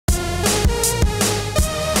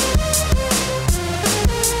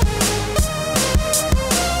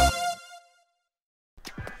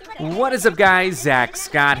What is up, guys? Zack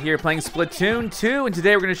Scott here playing Splatoon 2, and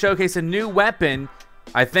today we're going to showcase a new weapon.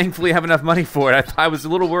 I thankfully have enough money for it. I was a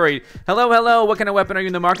little worried. Hello, what kind of weapon are you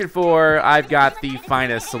in the market for? I've got the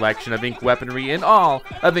finest selection of ink weaponry in all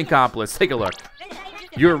of Inkopolis. Take a look.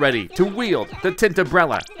 You're ready to wield the Tenta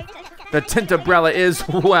Brella. The Tenta Brella is,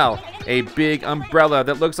 well, a big umbrella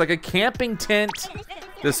that looks like a camping tent.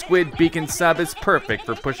 The SQUID beacon sub is perfect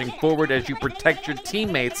for pushing forward as you protect your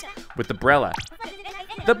teammates with the Brella.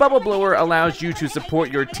 The bubble blower allows you to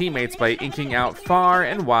support your teammates by inking out far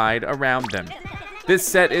and wide around them. This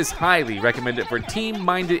set is highly recommended for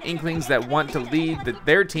team-minded Inklings that want to lead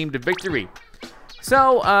their team to victory.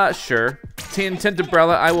 So, sure, Tenta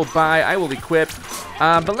Brella I will buy, I will equip,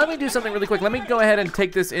 but let me do something really quick. Let me go ahead and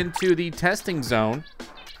take this into the testing zone.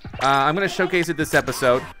 I'm going to showcase it this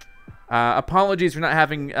episode. Apologies for not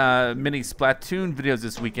having many Splatoon videos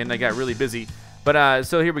this weekend. I got really busy. But,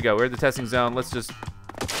 so here we go. We're at the testing zone. Let's just...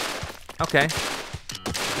 Okay.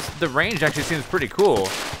 The range actually seems pretty cool.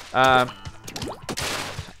 And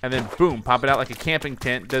then, boom, pop it out like a camping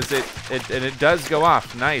tent. Does it, and it does go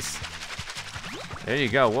off. Nice. There you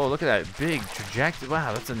go. Whoa, look at that big trajectory.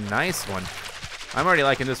 Wow, that's a nice one. I'm already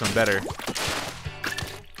liking this one better.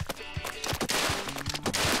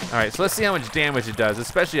 All right, so let's see how much damage it does,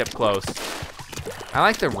 especially up close. I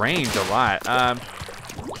like the range a lot.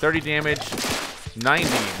 30 damage, 90.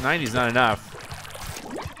 90's not enough.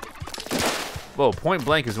 Whoa, point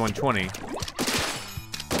blank is 120.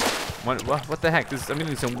 What the heck? I'm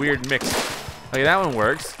getting some weird mix. Okay, that one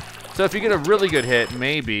works. So if you get a really good hit,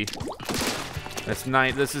 maybe. That's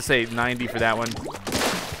 9. Let's just say 90 for that one.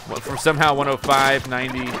 For somehow 105,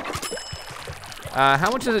 90. How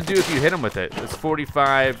much does it do if you hit him with it? It's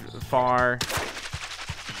 45 far.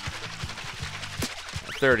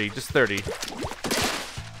 30, just 30.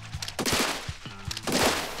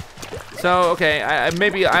 So okay,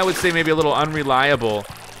 maybe I would say maybe a little unreliable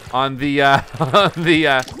on the on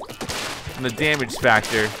the damage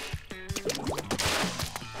factor.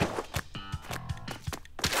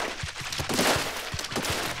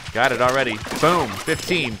 Got it already. Boom,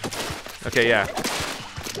 15. Okay, yeah.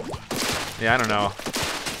 Yeah, I don't know.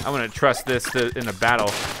 I'm gonna trust this in a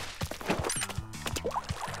battle.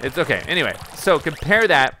 It's okay. Anyway, so compare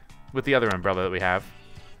that with the other umbrella that we have.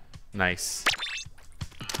 Nice.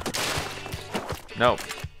 Nope,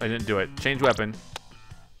 I didn't do it. Change weapon.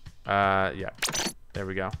 Yeah. There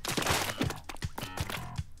we go.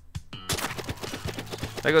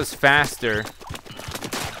 That goes faster.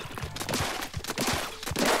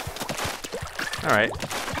 All right.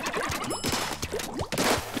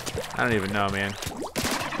 I don't even know, man.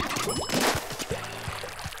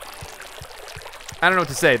 I don't know what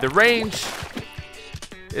to say. The range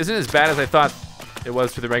isn't as bad as I thought it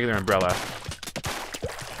was for the regular umbrella.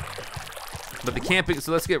 But the camping,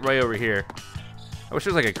 so let's get right over here. I wish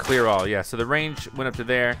it was like a clear all. Yeah, so the range went up to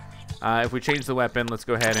there. If we change the weapon, let's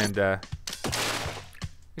go ahead and... it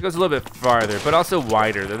goes a little bit farther, but also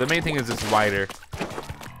wider. The main thing is it's wider.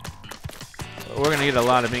 We're going to get a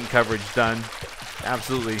lot of ink coverage done.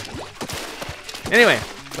 Absolutely. Anyway,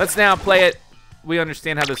 let's now play it. We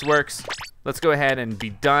understand how this works. Let's go ahead and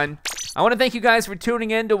be done. I want to thank you guys for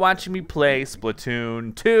tuning in to watching me play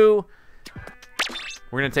Splatoon 2.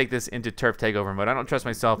 We're going to take this into turf takeover mode. I don't trust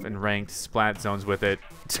myself in ranked splat zones with it.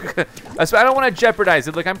 I don't want to jeopardize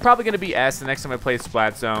it. Look, I'm probably going to be S the next time I play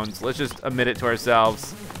splat zones. Let's just admit it to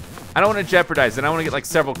ourselves. I don't want to jeopardize it. I want to get like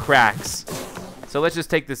several cracks. So let's just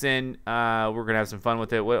take this in. We're going to have some fun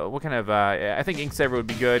with it. What kind of, I think Ink Saver would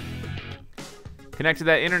be good. Connect to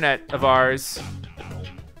that internet of ours.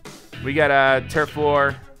 We got Turf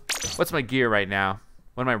War. What's my gear right now?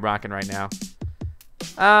 What am I rocking right now?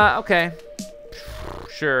 Okay.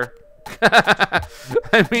 Sure.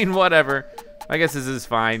 I mean, whatever. I guess this is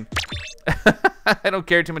fine. I don't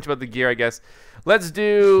care too much about the gear, I guess. Let's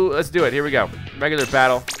do it. Here we go. Regular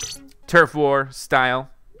battle. Turf War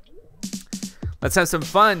style. Let's have some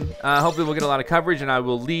fun. Hopefully we'll get a lot of coverage and I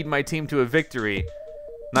will lead my team to a victory.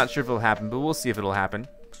 Not sure if it'll happen, but we'll see if it'll happen.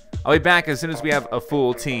 I'll be back as soon as we have a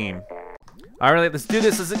full team. All right, let's do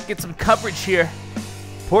this. Let's get some coverage here.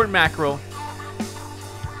 Port mackerel.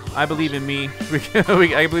 I believe in me.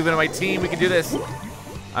 I believe in my team. We can do this.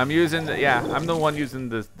 I'm using, I'm the one using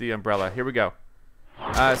the umbrella. Here we go.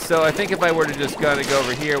 So I think if I were to just go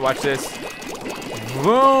over here, watch this.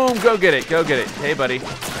 Boom! Go get it. Go get it. Hey, buddy.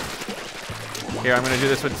 Here, I'm gonna do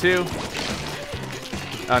this one too.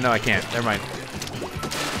 Oh no, I can't. Never mind.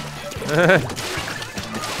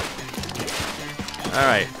 All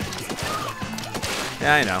right.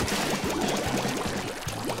 Yeah, I know.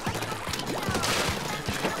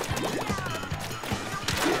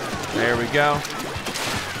 There we go.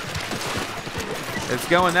 It's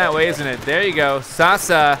going that way, isn't it? There you go,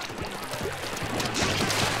 Sasa.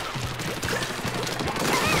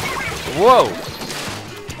 Whoa!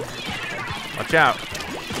 Watch out.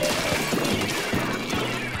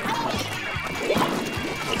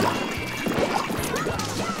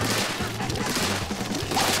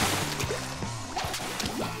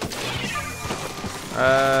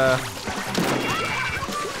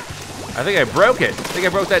 I think I broke it. I think I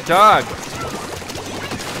broke that dog.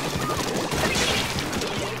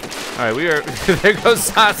 All right, we are, there goes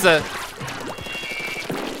Sasa.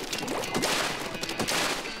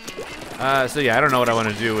 So yeah, I don't know what I want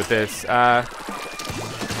to do with this. I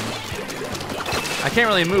can't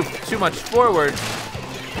really move too much forward.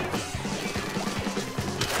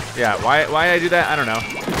 Yeah, why did I do that? I don't know.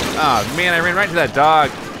 Oh man, I ran right into that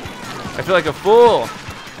dog. I feel like a fool.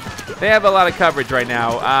 They have a lot of coverage right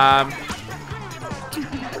now. I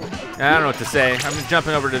don't know what to say. I'm just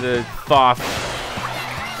jumping over to the Thoth.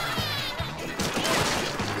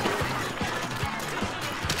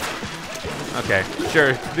 Okay,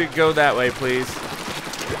 sure. Go that way, please.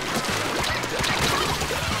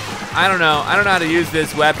 I don't know. I don't know how to use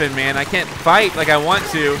this weapon, man. I can't fight like I want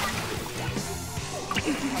to.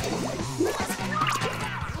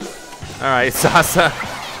 All right, Sasa.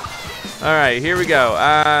 All right, here we go.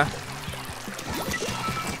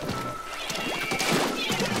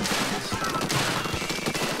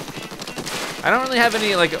 I don't really have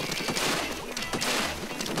any, like...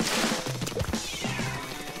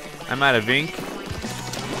 I'm out of ink.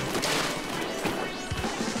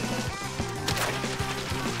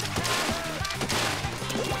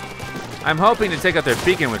 I'm hoping to take out their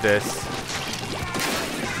beacon with this.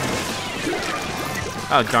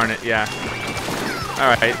 Oh, darn it, yeah.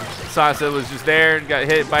 Alright, Sasa was just there, got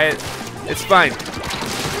hit by it. It's fine.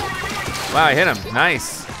 Wow, I hit him,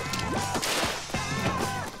 nice.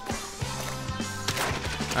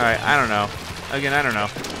 Alright, I don't know. Again, I don't know.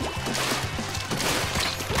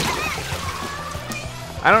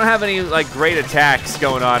 I don't have any like great attacks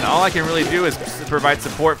going on. All I can really do is provide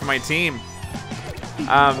support for my team.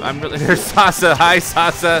 I'm really, there's Sasa. Hi,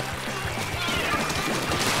 Sasa.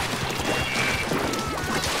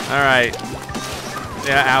 All right.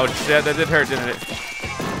 Yeah, ouch. That did hurt, didn't it?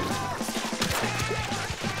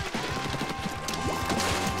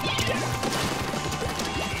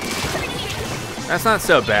 That's not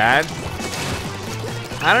so bad.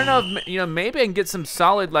 I don't know if, you know, maybe I can get some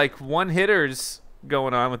solid like one-hitters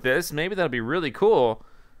going on with this. Maybe that'll be really cool.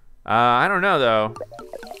 I don't know though.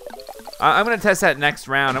 I'm gonna test that next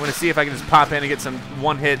round. I'm gonna see if I can just pop in and get some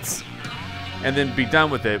one-hits and then be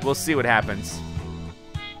done with it. We'll see what happens.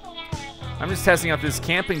 I'm just testing out this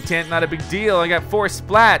camping tent, not a big deal. I got 4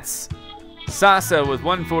 splats. Sasa with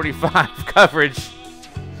 145 coverage.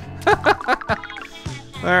 All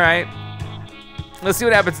right. Let's see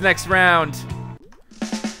what happens next round.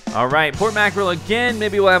 All right, Port Mackerel again.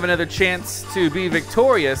 Maybe we'll have another chance to be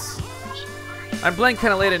victorious. I'm playing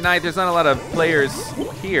kind of late at night. There's not a lot of players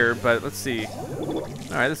here, but let's see. All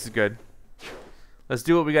right, this is good. Let's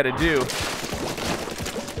do what we got to do.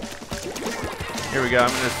 Here we go. I'm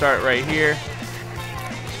going to start right here.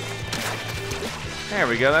 There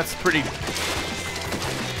we go. That's pretty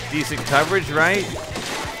decent coverage, right?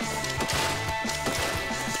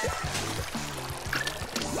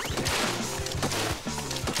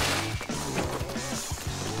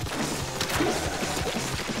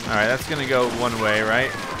 All right, that's gonna go one way,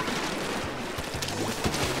 right?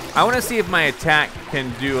 I wanna see if my attack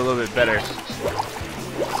can do a little bit better.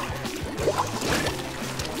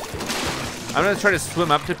 I'm gonna try to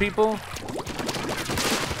swim up to people.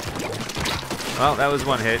 Well, that was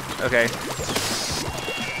one hit, okay.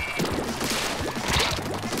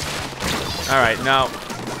 All right, no.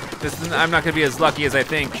 I'm not gonna be as lucky as I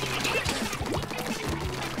think.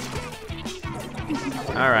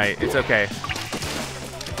 All right, it's okay.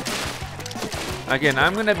 Again,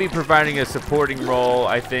 I'm going to be providing a supporting role,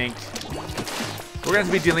 I think. We're going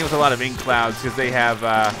to be dealing with a lot of ink clouds because they have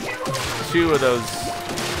 2 of those.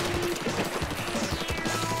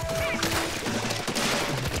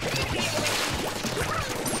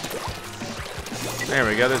 There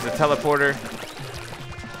we go, there's a teleporter.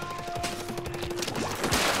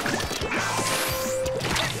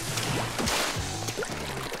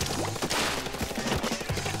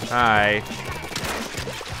 Hi.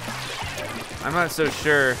 I'm not so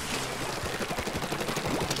sure.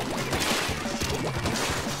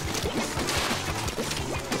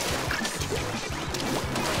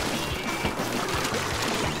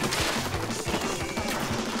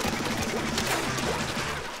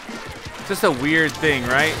 Just a weird thing,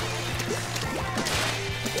 right?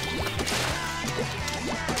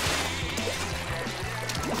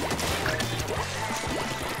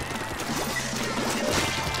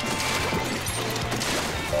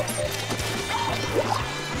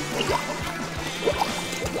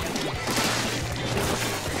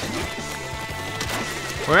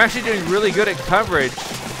 We're actually doing really good at coverage.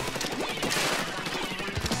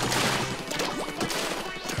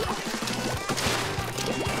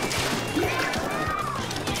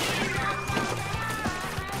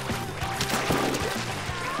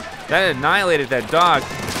 That annihilated that dog.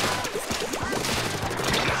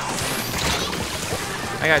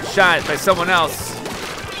 I got shot by someone else.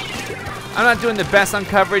 I'm not doing the best on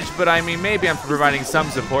coverage, but I mean, maybe I'm providing some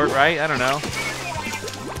support, right? I don't know.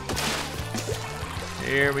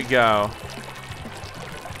 Here we go.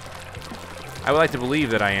 I would like to believe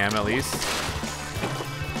that I am, at least.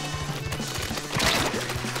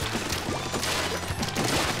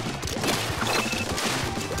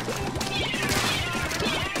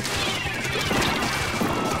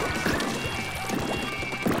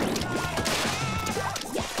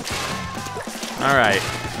 All right.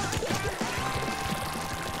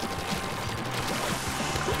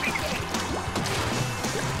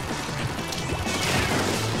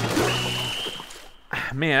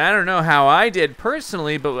 Man, I don't know how I did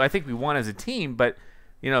personally, but I think we won as a team. But,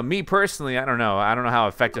 you know, me personally, I don't know. I don't know how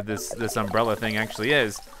effective this umbrella thing actually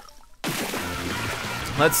is.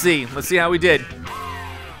 Let's see. Let's see how we did.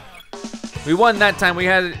 We won that time. We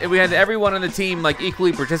had everyone on the team like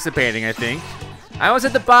equally participating, I think. I was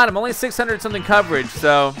at the bottom, only 600 something coverage,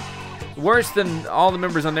 so worse than all the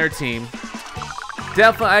members on their team.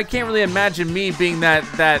 Definitely, I can't really imagine me being that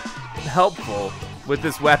helpful with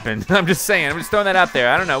this weapon. I'm just saying, I'm just throwing that out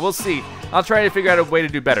there. I don't know, we'll see. I'll try to figure out a way to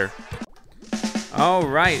do better. All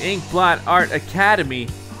right, Inkblot Art Academy.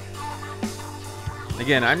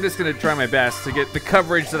 Again, I'm just gonna try my best to get the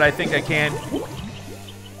coverage that I think I can.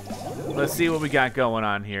 Let's see what we got going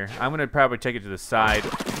on here. I'm gonna probably take it to the side.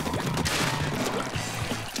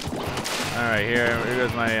 All right, here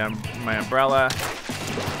goes my umbrella.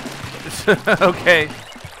 Okay.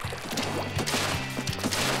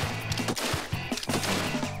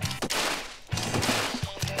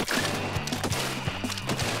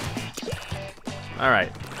 All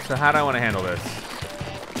right, so how do I want to handle this?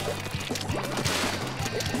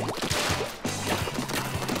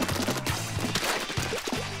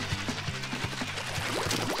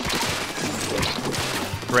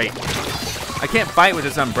 Great. I can't fight with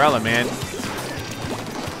this umbrella, man.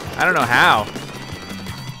 I don't know how.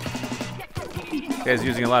 This guy's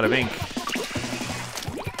using a lot of ink.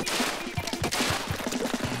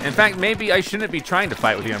 In fact, maybe I shouldn't be trying to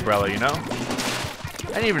fight with the umbrella, you know?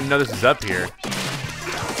 I didn't even know this was up here.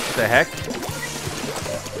 What the heck?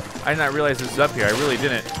 I did not realize this was up here. I really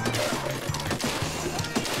didn't.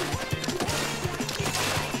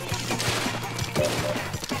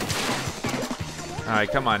 All right,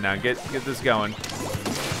 come on now. Get this going.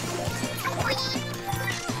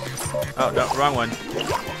 Oh, no, wrong one.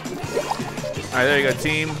 All right, there you go,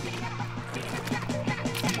 team.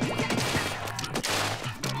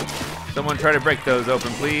 Someone try to break those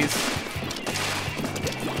open, please.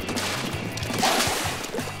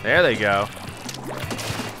 There they go.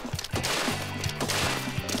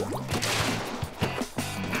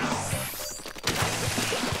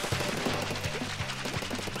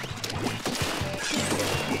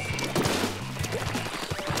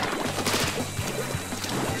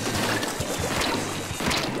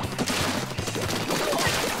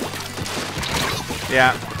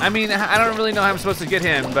 Yeah, I mean, I don't really know how I'm supposed to get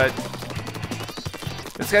him, but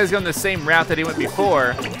this guy's going the same route that he went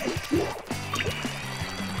before.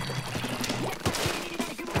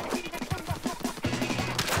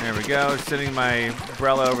 There we go, sitting my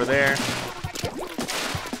umbrella over there.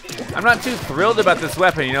 I'm not too thrilled about this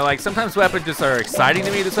weapon, you know, like sometimes weapons just are exciting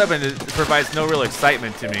to me. This weapon provides no real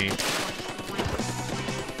excitement to me.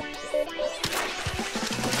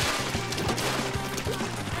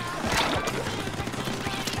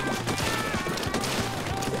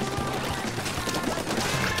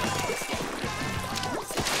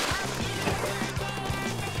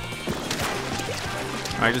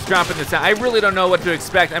 All right, just dropping this out. I really don't know what to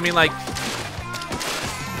expect. I mean, like,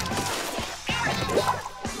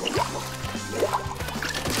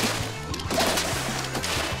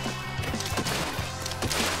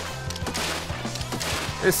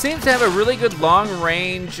 it seems to have a really good long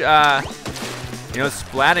range, you know,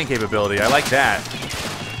 splatting capability. I like that.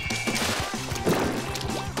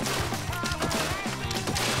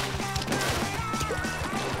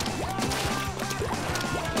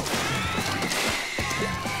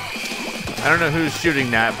 I don't know who's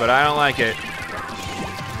shooting that, but I don't like it.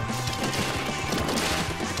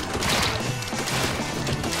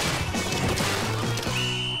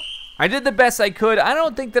 I did the best I could. I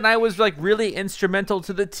don't think that I was like really instrumental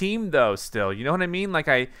to the team though still. You know what I mean?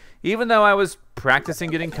 Like even though I was practicing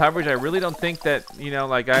getting coverage, I really don't think that, you know,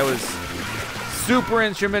 like I was super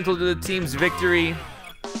instrumental to the team's victory.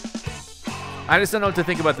 I just don't know what to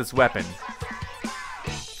think about this weapon.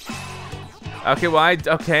 Okay, well, I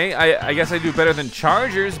guess I do better than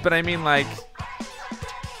chargers, but I mean, like,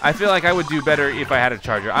 I feel like I would do better if I had a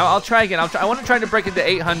charger. I'll try again. I want to try to break into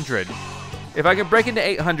 800. If I can break into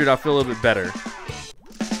 800, I'll feel a little bit better.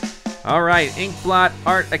 All right, Inkblot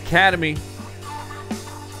Art Academy.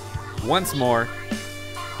 Once more.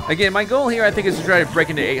 Again, my goal here, I think, is to try to break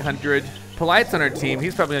into 800. Polite's on our team.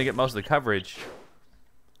 He's probably going to get most of the coverage.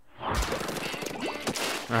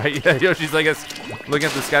 All right, yeah, Yoshi's like us looking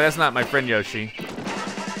at the sky. That's not my friend Yoshi.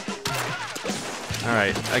 All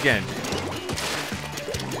right, again.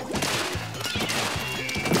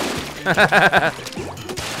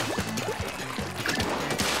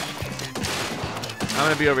 I'm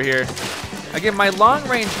gonna be over here. Again, my long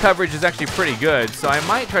range coverage is actually pretty good, so I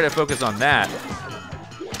might try to focus on that.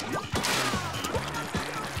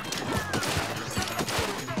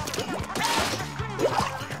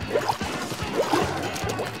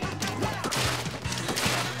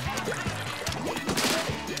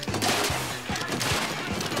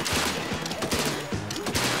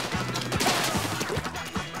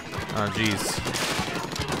 Oh, jeez.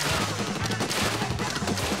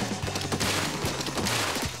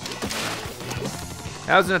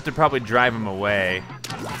 That was enough to probably drive him away.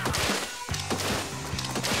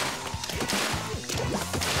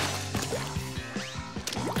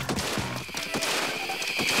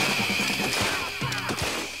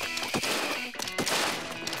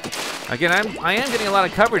 Again, I am getting a lot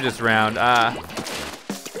of coverage this round.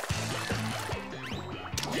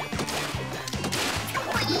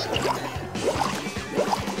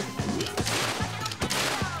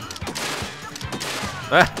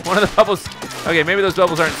 One of the bubbles. Okay, maybe those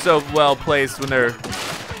bubbles aren't so well placed when they're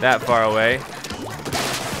that far away.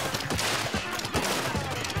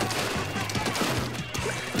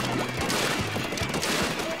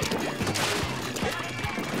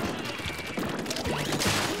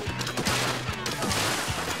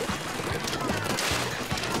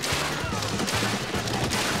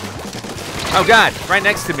 Oh God, right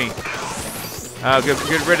next to me. Oh, good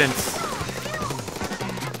riddance.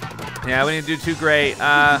 Yeah, we didn't do too great.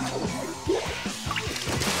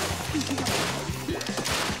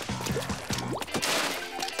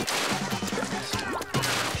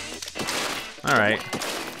 All right.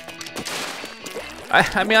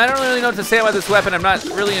 I mean, I don't really know what to say about this weapon. I'm not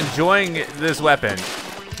really enjoying this weapon.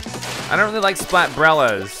 I don't really like Splat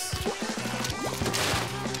Brellas.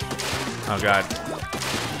 Oh God.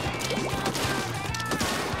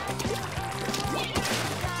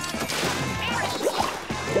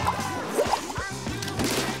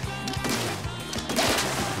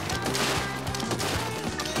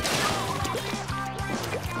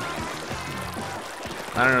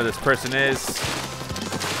 I don't know who this person is.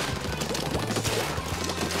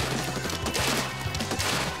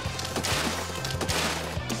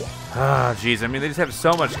 Ah, jeez. I mean, they just have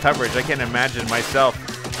so much coverage. I can't imagine myself.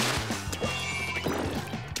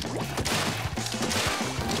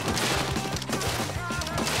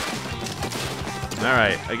 All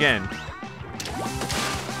right, again.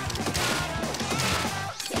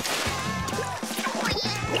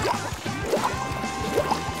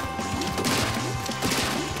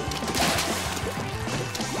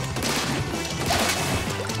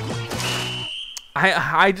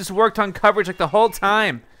 I just worked on coverage like the whole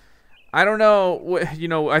time. I don't know, you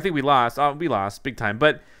know, I think we lost. We lost big time,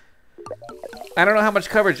 but I don't know how much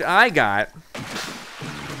coverage I got.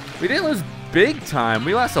 We didn't lose big time.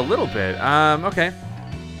 We lost a little bit. Okay.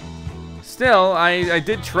 Still, I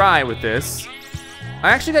did try with this.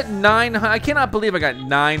 I actually got 900. I cannot believe I got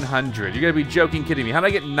 900. You're gonna be joking, kidding me. How did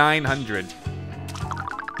I get 900?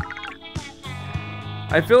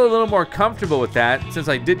 I feel a little more comfortable with that since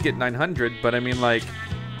I did get 900, but I mean, like,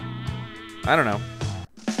 I don't know.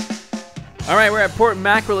 All right, we're at Port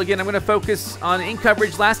Mackerel again. I'm gonna focus on ink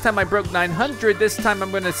coverage. Last time I broke 900. This time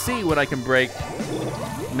I'm gonna see what I can break.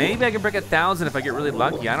 Maybe I can break 1,000 if I get really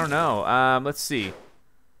lucky. I don't know. Let's see.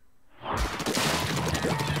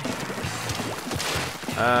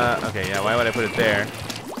 Okay, yeah, why would I put it there?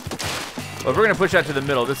 Well, if we're gonna push out to the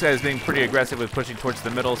middle, this guy's being pretty aggressive with pushing towards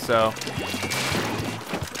the middle, so.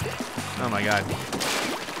 Oh my God.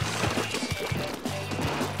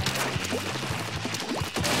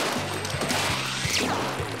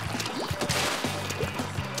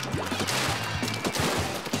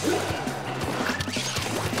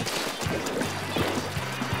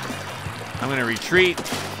 I'm gonna retreat.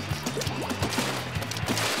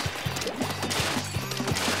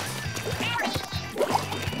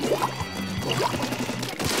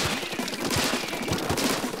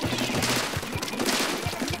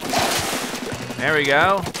 There we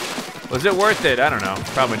go. Was it worth it? I don't know.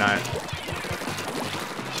 Probably not.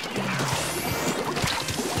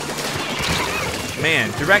 Man,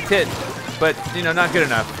 direct hit, but, you know, not good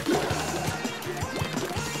enough.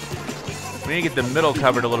 We need to get the middle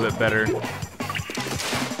covered a little bit better.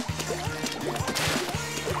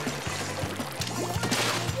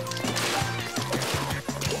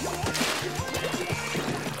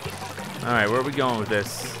 All right, where are we going with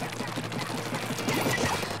this?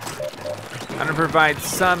 I'm gonna provide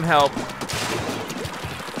some help.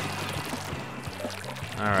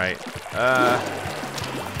 All right.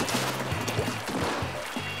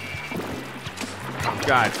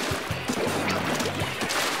 God.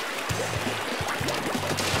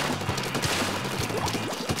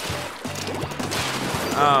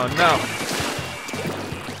 Oh no.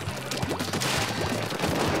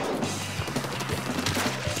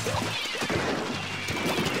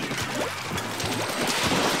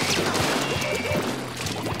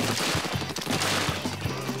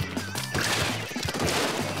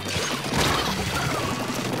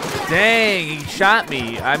 Dang, he shot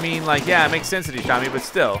me. I mean, like, yeah, it makes sense that he shot me, but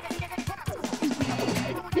still.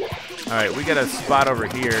 All right, we got a spot over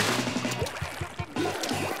here.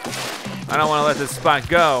 I don't want to let this spot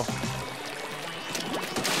go.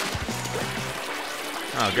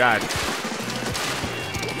 Oh, God.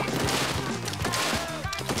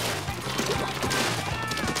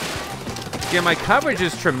 Yeah, my coverage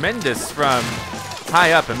is tremendous from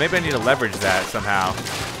high up, and maybe I need to leverage that somehow.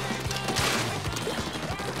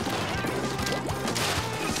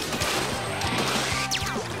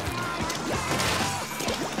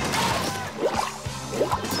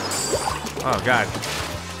 Oh, God.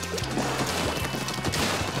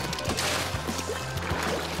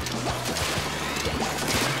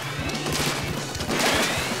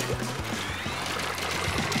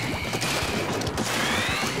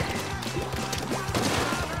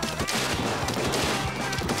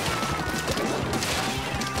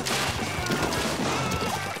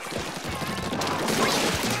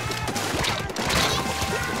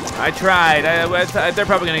 I tried. They're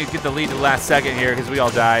probably going to get the lead at the last second here because we all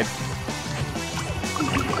died.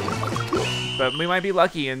 But we might be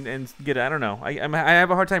lucky and get it. I don't know. I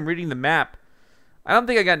have a hard time reading the map. I don't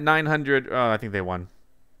think I got 900. Oh, I think they won.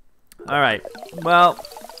 All right. Well,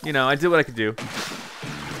 you know, I did what I could do.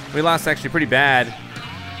 We lost actually pretty bad.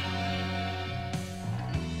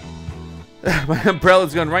 My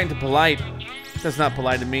umbrella's going right into polite. That's not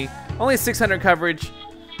polite to me. Only 600 coverage.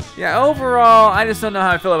 Yeah, overall, I just don't know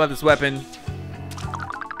how I feel about this weapon.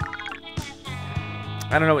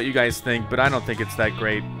 I don't know what you guys think, but I don't think it's that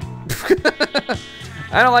great.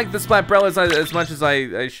 I don't like the Splat Brellas as much as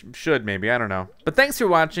I should, maybe. I don't know. But thanks for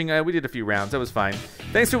watching. We did a few rounds. That was fine.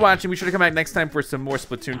 Thanks for watching. Be sure to come back next time for some more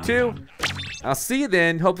Splatoon 2. I'll see you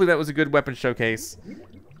then. Hopefully that was a good weapon showcase.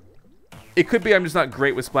 It could be I'm just not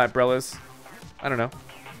great with Splat Brellas. I don't know.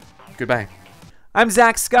 Goodbye. I'm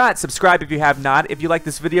Zack Scott. Subscribe if you have not. If you like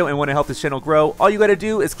this video and want to help this channel grow, all you got to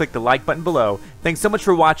do is click the like button below. Thanks so much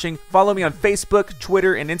for watching. Follow me on Facebook,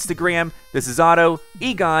 Twitter, and Instagram. This is Otto,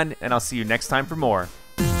 Egon, and I'll see you next time for more.